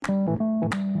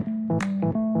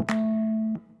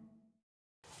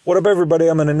What up, everybody?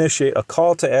 I'm going to initiate a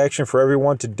call to action for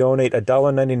everyone to donate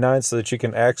 $1.99 so that you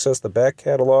can access the back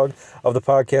catalog of the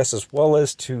podcast as well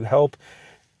as to help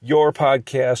your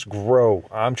podcast grow.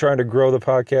 I'm trying to grow the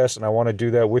podcast, and I want to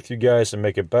do that with you guys and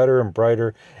make it better and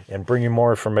brighter and bring you more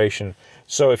information.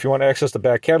 So if you want to access the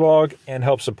back catalog and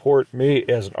help support me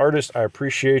as an artist, I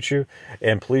appreciate you.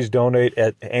 And please donate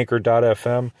at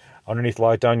anchor.fm underneath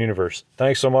Lockdown Universe.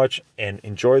 Thanks so much, and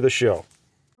enjoy the show.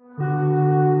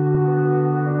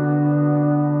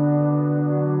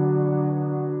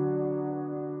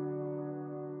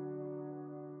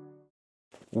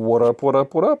 What up, what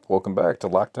up, what up? Welcome back to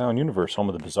Lockdown Universe, home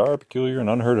of the bizarre, peculiar, and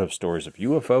unheard of stories of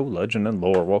UFO, legend, and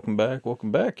lore. Welcome back,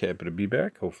 welcome back. Happy to be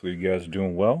back. Hopefully you guys are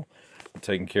doing well and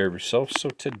taking care of yourself. So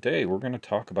today we're going to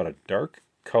talk about a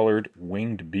dark-colored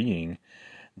winged being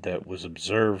that was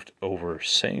observed over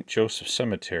St. Joseph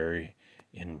Cemetery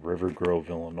in River Grove,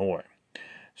 Illinois.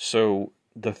 So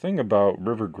the thing about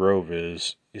River Grove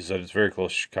is that it's very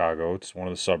close to Chicago. It's one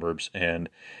of the suburbs, and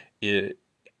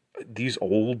these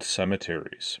old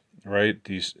cemeteries, right?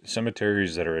 These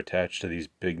cemeteries that are attached to these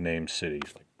big name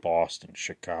cities like Boston,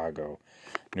 Chicago,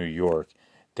 New York,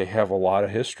 they have a lot of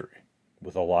history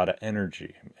with a lot of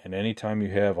energy. And anytime you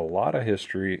have a lot of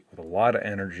history with a lot of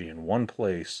energy in one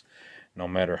place, no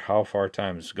matter how far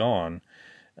time has gone,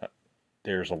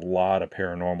 there's a lot of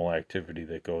paranormal activity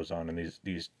that goes on in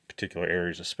these particular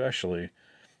areas, especially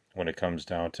when it comes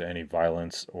down to any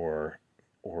violence or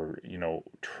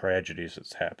tragedies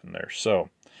that's happened there. So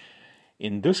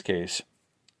in this case,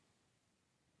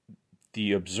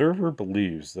 the observer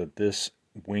believes that this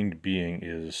winged being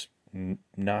is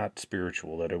not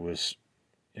spiritual, that it was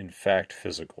in fact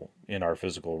physical, in our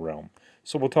physical realm.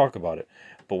 So we'll talk about it.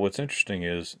 But what's interesting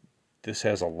is this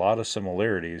has a lot of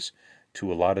similarities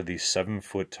to a lot of these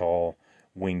 7-foot tall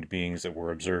winged beings that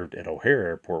were observed at O'Hare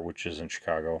Airport, which is in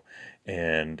Chicago,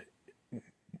 and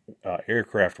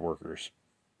aircraft workers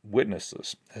witnessed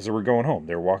this as they were going home.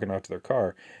 They were walking out to their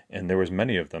car, and there was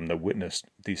many of them that witnessed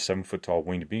these 7-foot tall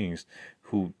winged beings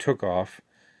who took off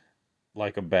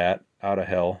like a bat out of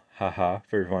hell. Haha,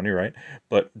 very funny, right?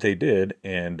 But they did,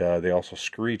 and they also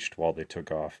screeched while they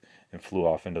took off and flew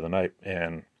off into the night.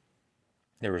 And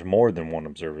there was more than one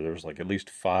observer. There was like at least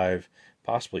 5,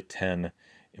 possibly 10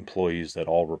 employees that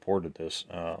all reported this.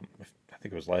 I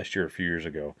think it was last year, a few years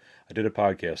ago. I did a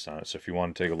podcast on it, so if you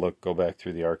want to take a look, go back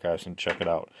through the archives and check it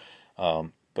out.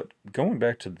 But going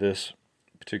back to this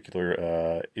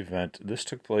particular event, this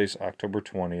took place October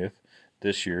 20th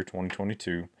this year,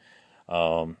 2022.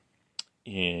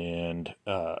 And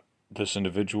this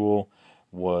individual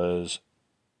was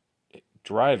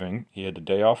driving. He had a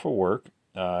day off of work.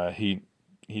 He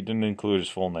didn't include his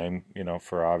full name,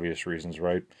 for obvious reasons,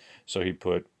 right? So he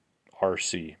put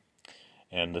RC.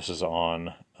 And this is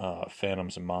on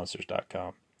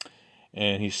phantomsandmonsters.com.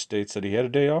 And he states that he had a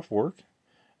day off work.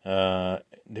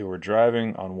 They were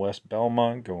driving on West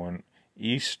Belmont going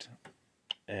east,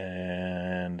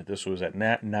 and this was at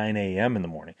 9 a.m. in the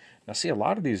morning. Now, see, a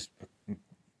lot of these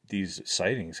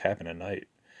sightings happen at night.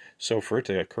 So for it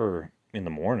to occur in the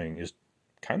morning is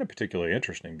kind of particularly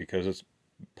interesting because it's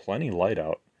plenty light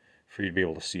out for you to be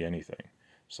able to see anything.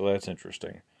 So that's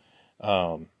interesting.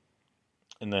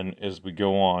 And then as we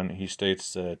go on, he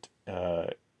states that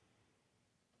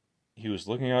he was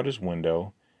looking out his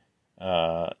window.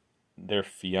 Their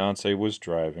fiance was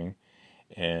driving,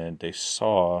 and they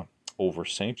saw over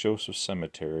St. Joseph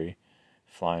Cemetery,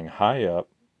 flying high up,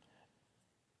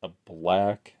 a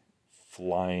black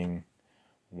flying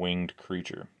winged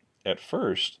creature. At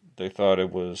first, they thought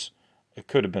it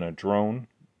could have been a drone,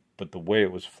 but the way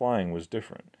it was flying was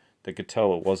different. They could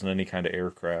tell it wasn't any kind of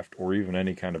aircraft or even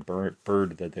any kind of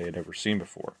bird that they had ever seen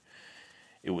before.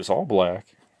 It was all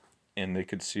black, and they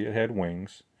could see it had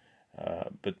wings,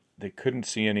 but they couldn't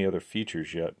see any other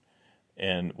features yet.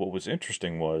 And what was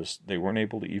interesting was they weren't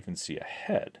able to even see a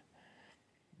head.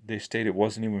 They stated it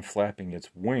wasn't even flapping its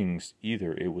wings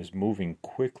either. It was moving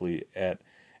quickly or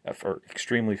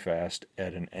extremely fast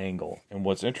at an angle. And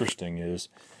what's interesting is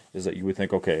that you would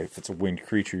think, okay, if it's a winged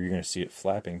creature, you're going to see it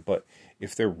flapping. But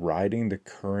if they're riding the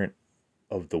current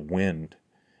of the wind,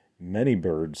 many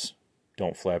birds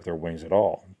don't flap their wings at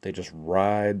all. They just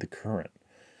ride the current,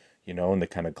 and they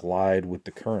kind of glide with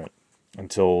the current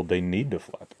until they need to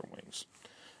flap their wings.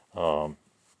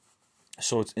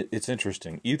 So it's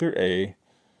interesting. Either A,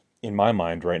 in my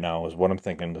mind right now, is what I'm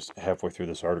thinking this halfway through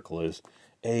this article is,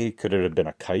 A, could it have been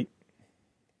a kite?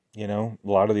 A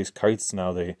lot of these kites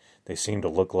now, they seem to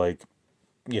look like,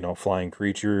 flying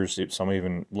creatures. Some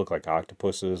even look like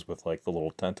octopuses with like the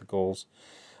little tentacles.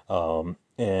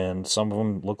 And some of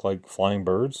them look like flying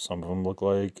birds. Some of them look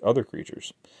like other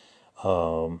creatures.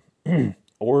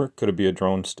 Or could it be a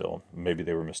drone still? Maybe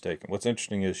they were mistaken. What's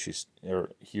interesting is she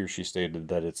stated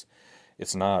that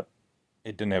it's not,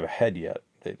 it didn't have a head yet.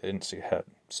 They didn't see a head,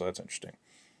 so that's interesting.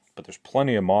 But there's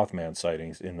plenty of Mothman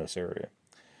sightings in this area.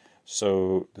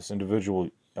 So this individual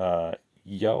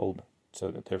yelled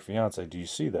to their fiance, "Do you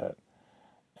see that?"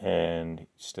 And he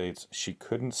states she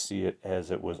couldn't see it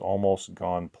as it was almost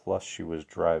gone, plus she was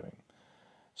driving.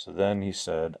 So then he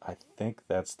said, "I think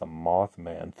that's the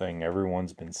Mothman thing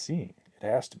everyone's been seeing. It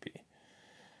has to be."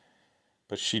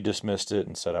 But she dismissed it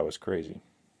and said I was crazy.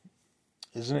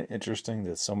 Isn't it interesting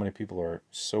that so many people are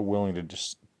so willing to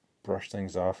just brush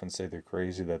things off and say they're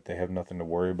crazy, that they have nothing to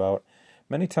worry about?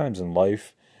 Many times in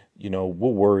life,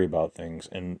 we'll worry about things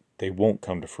and they won't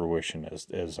come to fruition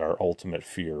as our ultimate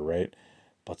fear, right?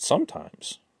 But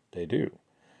sometimes they do.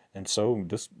 And so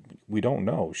we don't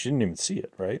know. She didn't even see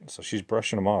it, right? So she's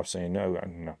brushing them off, saying, no,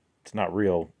 it's not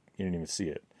real. You didn't even see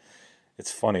it.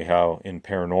 It's funny how in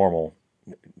paranormal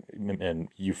and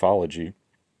ufology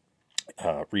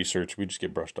research, we just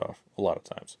get brushed off a lot of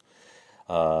times.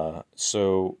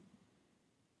 So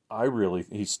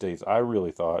he states, I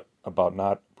really thought about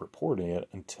not reporting it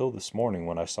until this morning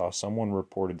when I saw someone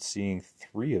reported seeing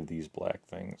 3 of these black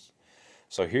things.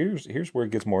 So here's where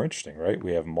it gets more interesting, right?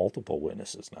 We have multiple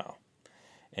witnesses now.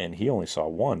 And he only saw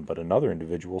 1, but another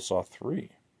individual saw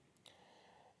 3.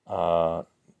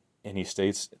 And he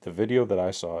states, the video that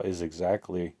I saw is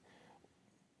exactly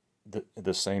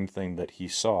the same thing that he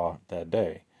saw that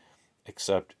day,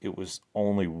 except it was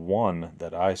only 1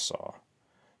 that I saw.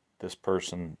 This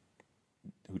person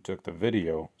who took the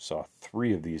video saw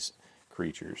 3 of these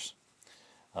creatures.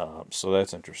 So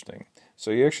that's interesting.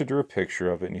 So he actually drew a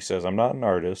picture of it, and he says, I'm not an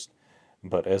artist,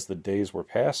 but as the days were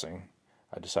passing,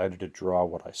 I decided to draw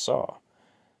what I saw.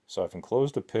 So I've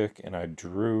enclosed a pic, and he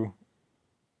drew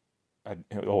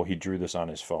this on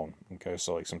his phone. Okay,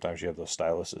 so like sometimes you have those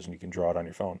styluses, and you can draw it on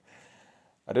your phone.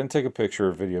 I didn't take a picture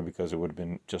or video because it would have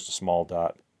been just a small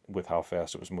dot with how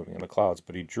fast it was moving in the clouds,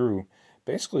 but he drew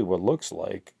basically what looks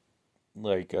like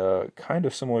kind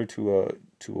of similar to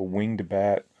a winged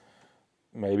bat,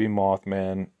 maybe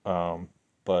Mothman,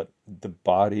 but the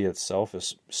body itself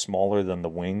is smaller than the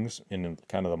wings in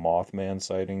kind of the Mothman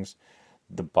sightings.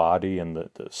 The body and the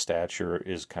stature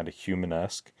is kind of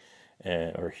humanesque,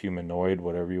 or humanoid,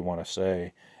 whatever you want to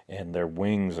say, and their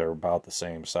wings are about the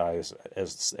same size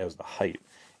as the height.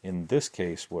 In this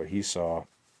case, what he saw,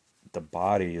 the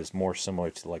body is more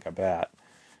similar to like a bat,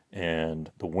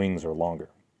 and the wings are longer.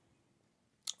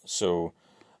 So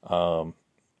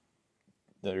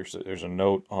there's a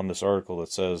note on this article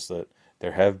that says that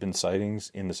there have been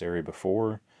sightings in this area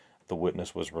before. The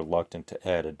witness was reluctant to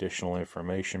add additional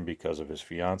information because of his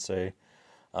fiance,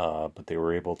 but they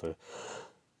were able to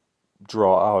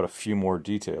draw out a few more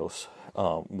details.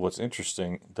 What's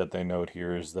interesting that they note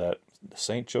here is that the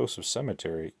St. Joseph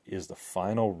Cemetery is the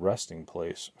final resting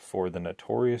place for the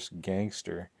notorious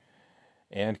gangster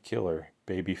and killer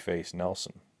Babyface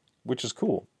Nelson, which is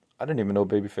cool. I didn't even know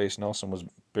Babyface Nelson was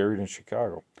buried in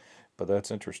Chicago, but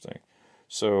that's interesting.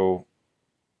 So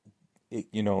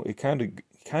it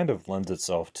kind of lends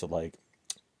itself to like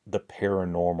the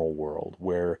paranormal world,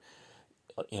 where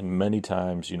in many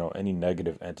times, any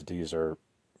negative entities are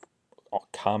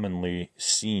commonly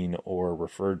seen or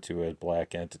referred to as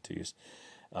black entities.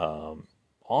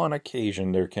 On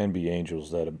occasion, there can be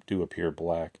angels that do appear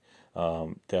black.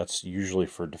 That's usually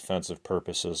for defensive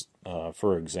purposes.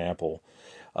 For example,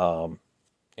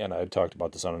 and I talked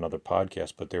about this on another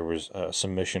podcast, but there was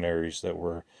some missionaries that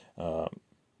were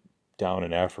down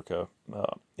in Africa,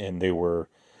 and they were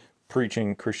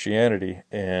preaching Christianity,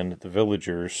 and the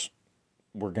villagers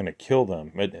were going to kill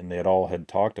them, and they had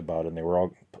talked about it, and they were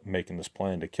all making this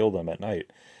plan to kill them at night.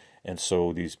 And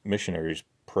so these missionaries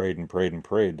prayed and prayed and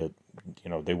prayed that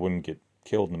they wouldn't get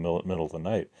killed in the middle of the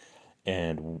night.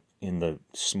 And in the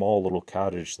small little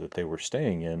cottage that they were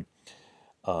staying in,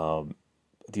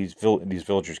 these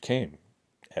villagers came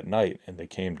at night, and they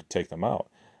came to take them out.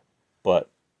 But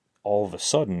all of a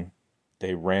sudden,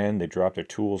 they dropped their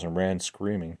tools and ran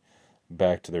screaming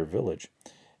back to their village.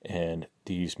 And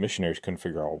these missionaries couldn't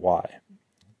figure out why.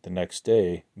 The next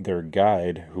day, their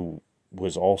guide, who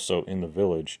was also in the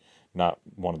village, not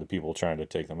one of the people trying to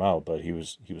take them out, but he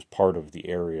was part of the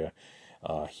area,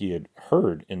 he had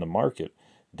heard in the market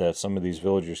that some of these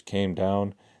villagers came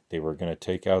down. They were going to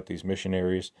take out these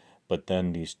missionaries, but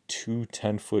then these 2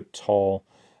 10-foot tall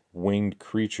winged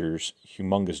creatures,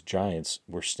 humongous giants,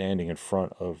 were standing in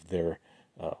front of their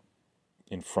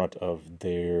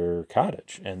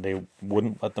cottage, and they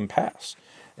wouldn't let them pass.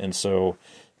 And so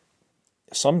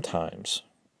sometimes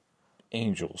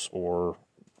angels or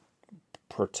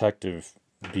protective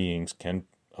beings can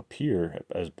appear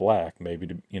as black, maybe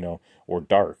to, or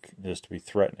dark, is to be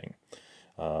threatening.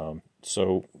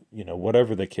 So,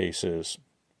 whatever the case is,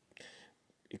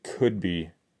 it could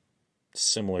be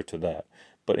similar to that.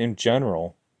 But in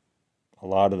general, a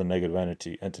lot of the negative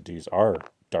entities are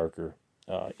darker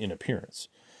in appearance.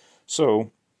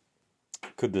 So,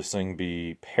 could this thing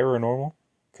be paranormal?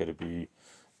 Could it be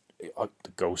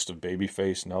the ghost of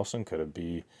Babyface Nelson? Could it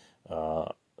be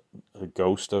the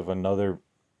ghost of another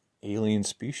alien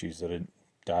species that had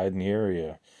died in the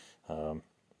area?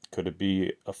 Could it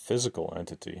be a physical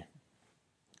entity?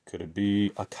 Could it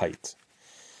be a kite?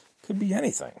 Could be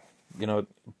anything,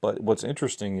 But what's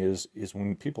interesting is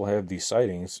when people have these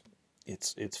sightings,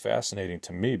 it's fascinating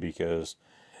to me because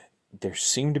there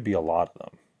seem to be a lot of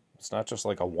them. It's not just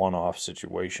like a one-off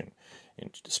situation,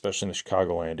 especially in the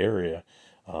Chicagoland area.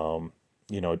 And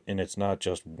it's not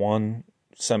just one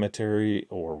cemetery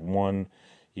or one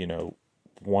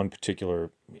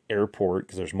particular airport,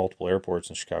 because there's multiple airports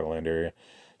in the Chicagoland area.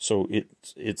 So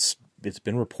it's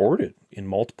been reported in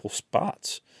multiple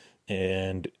spots.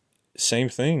 And same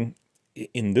thing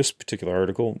in this particular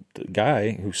article, the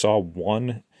guy who saw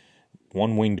one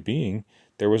winged being,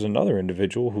 there was another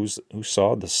individual who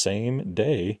saw the same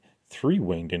day 3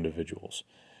 winged individuals.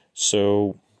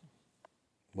 So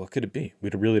what could it be? We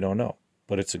really don't know,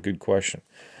 but it's a good question.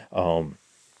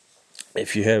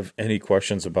 If you have any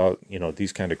questions about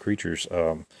these kind of creatures,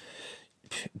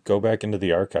 go back into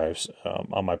the archives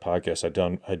on my podcast.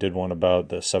 I did one about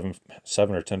the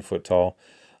 7 or 10 foot tall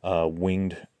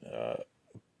winged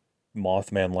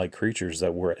Mothman-like creatures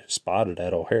that were spotted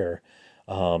at O'Hare.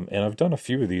 And I've done a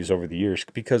few of these over the years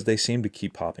because they seem to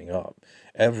keep popping up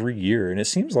every year. And it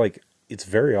seems like it's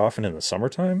very often in the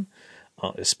summertime,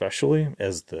 especially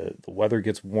as the weather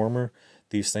gets warmer.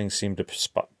 These things seem to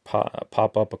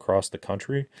pop up across the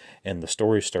country, and the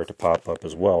stories start to pop up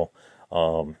as well.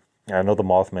 I know the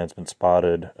Mothman's been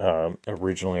spotted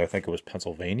originally, I think it was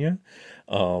Pennsylvania,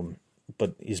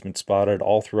 but he's been spotted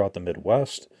all throughout the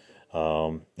Midwest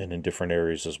and in different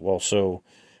areas as well. So,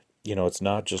 it's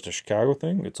not just a Chicago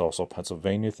thing. It's also a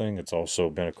Pennsylvania thing. It's also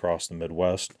been across the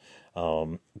Midwest.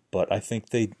 But I think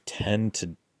they tend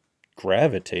to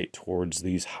gravitate towards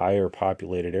these higher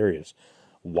populated areas.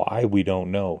 Why, we don't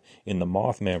know. In the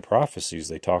Mothman prophecies,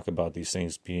 they talk about these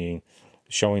things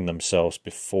showing themselves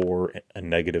before a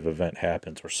negative event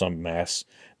happens or some mass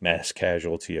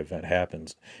casualty event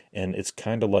happens. And it's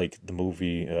kind of like the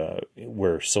movie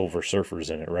where Silver Surfer's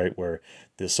in it, right? Where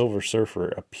the Silver Surfer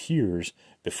appears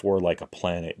before like a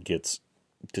planet gets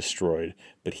destroyed,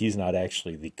 but he's not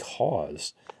actually the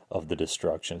cause of the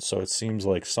destruction. So it seems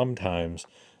like sometimes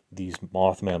these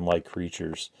Mothman-like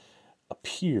creatures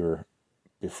appear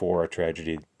before a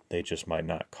tragedy. They just might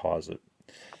not cause it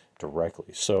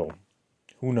directly. So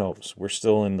who knows? We're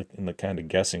still in the kind of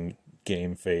guessing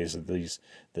game phase of this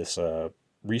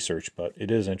research, but it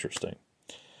is interesting.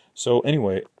 So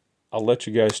anyway, I'll let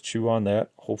you guys chew on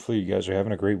that. Hopefully you guys are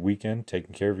having a great weekend,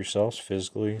 taking care of yourselves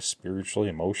physically, spiritually,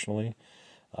 emotionally,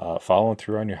 following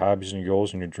through on your hobbies and your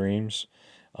goals and your dreams.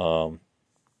 And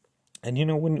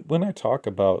when I talk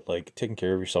about like taking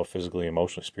care of yourself physically,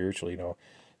 emotionally, spiritually,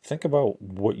 think about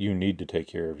what you need to take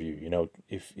care of you.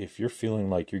 If you're feeling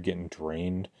like you're getting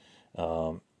drained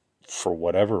for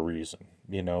whatever reason,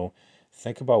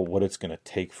 think about what it's going to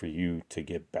take for you to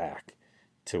get back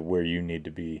to where you need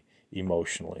to be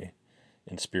emotionally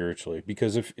and spiritually.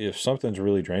 Because if something's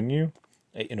really draining you,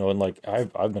 and like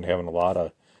I've been having a lot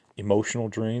of emotional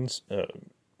drains,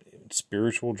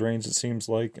 spiritual drains, it seems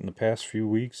like, in the past few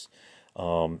weeks.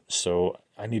 So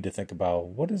I need to think about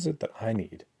what is it that I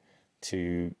need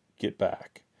to get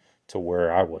back to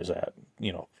where I was at,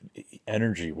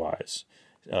 energy wise,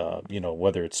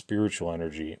 whether it's spiritual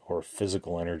energy or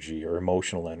physical energy or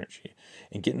emotional energy,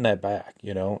 and getting that back,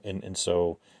 and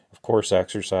so of course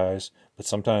exercise, but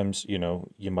sometimes,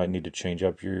 you might need to change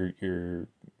up your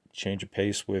change of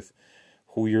pace with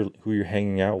who you're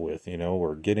hanging out with,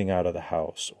 or getting out of the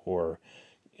house, or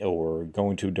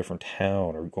going to a different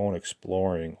town, or going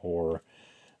exploring, or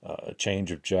a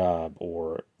change of job,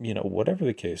 or whatever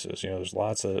the case is. There's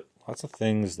lots of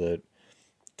things that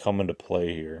come into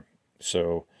play here.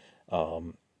 So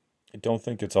I don't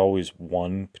think it's always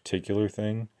one particular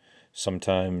thing.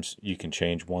 Sometimes you can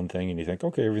change one thing and you think,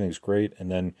 okay, everything's great, and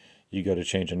then you got to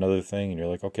change another thing and you're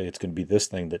like, okay, it's going to be this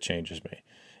thing that changes me,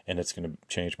 and it's going to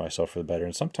change myself for the better.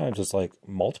 And sometimes it's like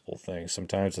multiple things.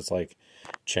 Sometimes it's like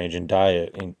changing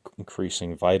diet,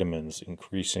 increasing vitamins,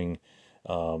 increasing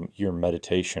your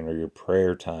meditation or your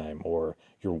prayer time, or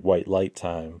your white light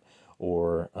time,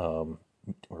 or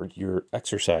your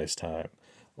exercise time,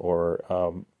 or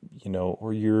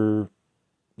or your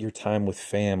time with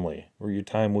family, or your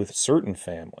time with certain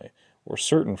family, or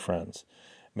certain friends.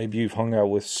 Maybe you've hung out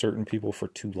with certain people for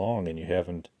too long and you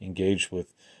haven't engaged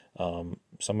with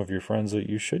some of your friends that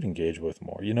you should engage with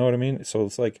more. You know what I mean? So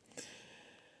it's like,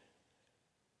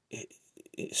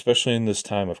 especially in this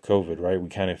time of COVID, right? We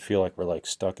kind of feel like we're like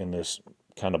stuck in this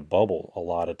kind of bubble a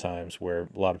lot of times where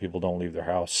a lot of people don't leave their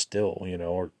house still,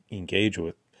 or engage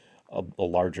with a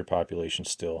larger population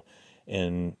still.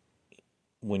 And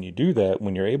when you do that,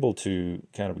 when you're able to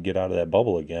kind of get out of that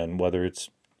bubble again, whether it's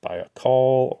by a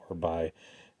call or by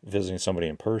visiting somebody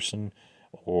in person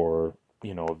or,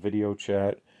 a video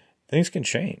chat, things can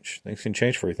change. Things can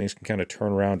change for you. Things can kind of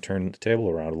turn the table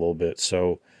around a little bit.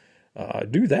 So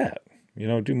do that.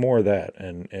 Do more of that,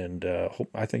 and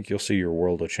I think you'll see your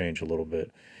world will change a little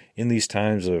bit in these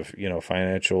times of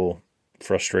financial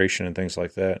frustration and things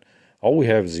like that. All we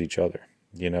have is each other.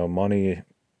 Money,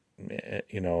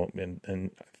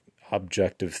 and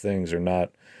objective things are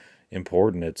not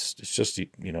important. It's just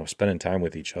spending time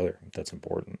with each other that's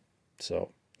important.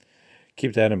 So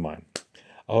keep that in mind.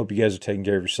 I hope you guys are taking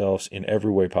care of yourselves in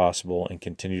every way possible and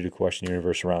continue to question the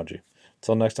universe around you.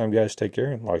 Until next time, guys, take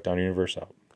care and Lockdown Universe out.